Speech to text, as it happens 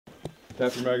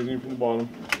Tap your magazine from the bottom.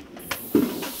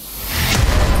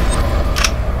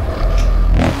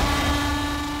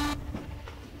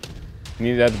 We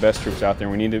need to have the best troops out there.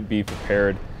 We need to be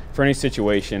prepared for any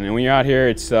situation. And when you're out here,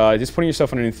 it's just putting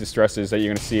yourself underneath the stresses that you're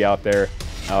going to see out there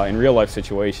in real life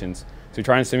situations. So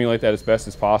trying to simulate that as best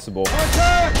as possible.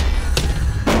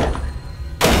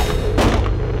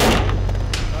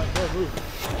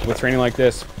 With training like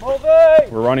this,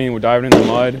 we're running, we're diving in the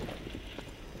mud.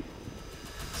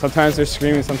 Sometimes they're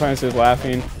screaming, sometimes they're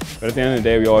laughing, but at the end of the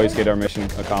day, we always get our mission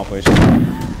accomplished.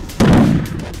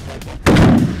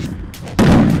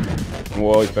 And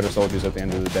we're always better soldiers at the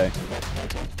end of the day.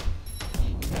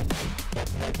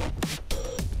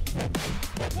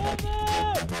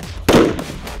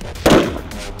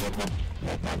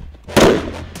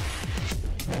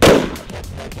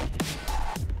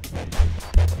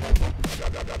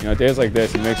 You know, days like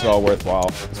this, it makes it all worthwhile.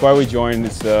 That's why we joined.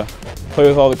 It's to play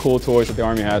with all the cool toys that the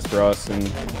Army has for us, and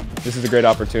this is a great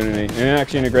opportunity, and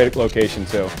actually in a great location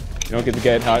too. You don't get to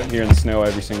get out here in the snow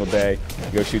every single day.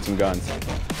 You go shoot some guns.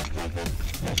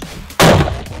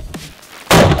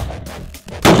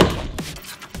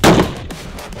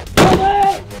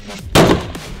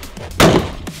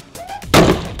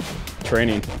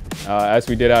 Training, as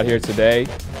we did out here today,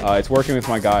 it's working with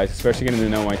my guys, especially getting to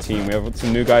know my team. We have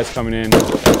some new guys coming in,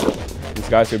 these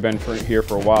guys who have been here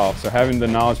for a while. So having the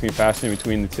knowledge being passed in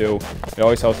between the two, it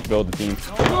always helps build the team.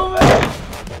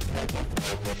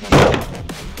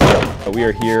 We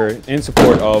are here in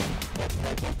support of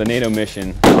the NATO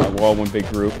mission. We're all one big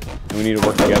group, and we need to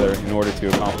work together in order to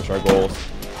accomplish our goals.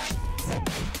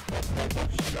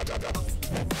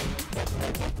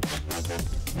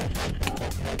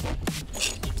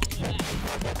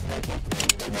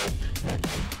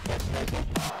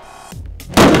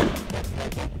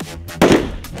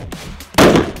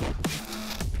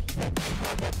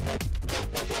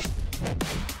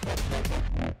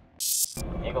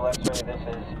 Eagle X-ray, this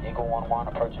is Eagle 1-1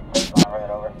 approaching first line, right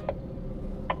over.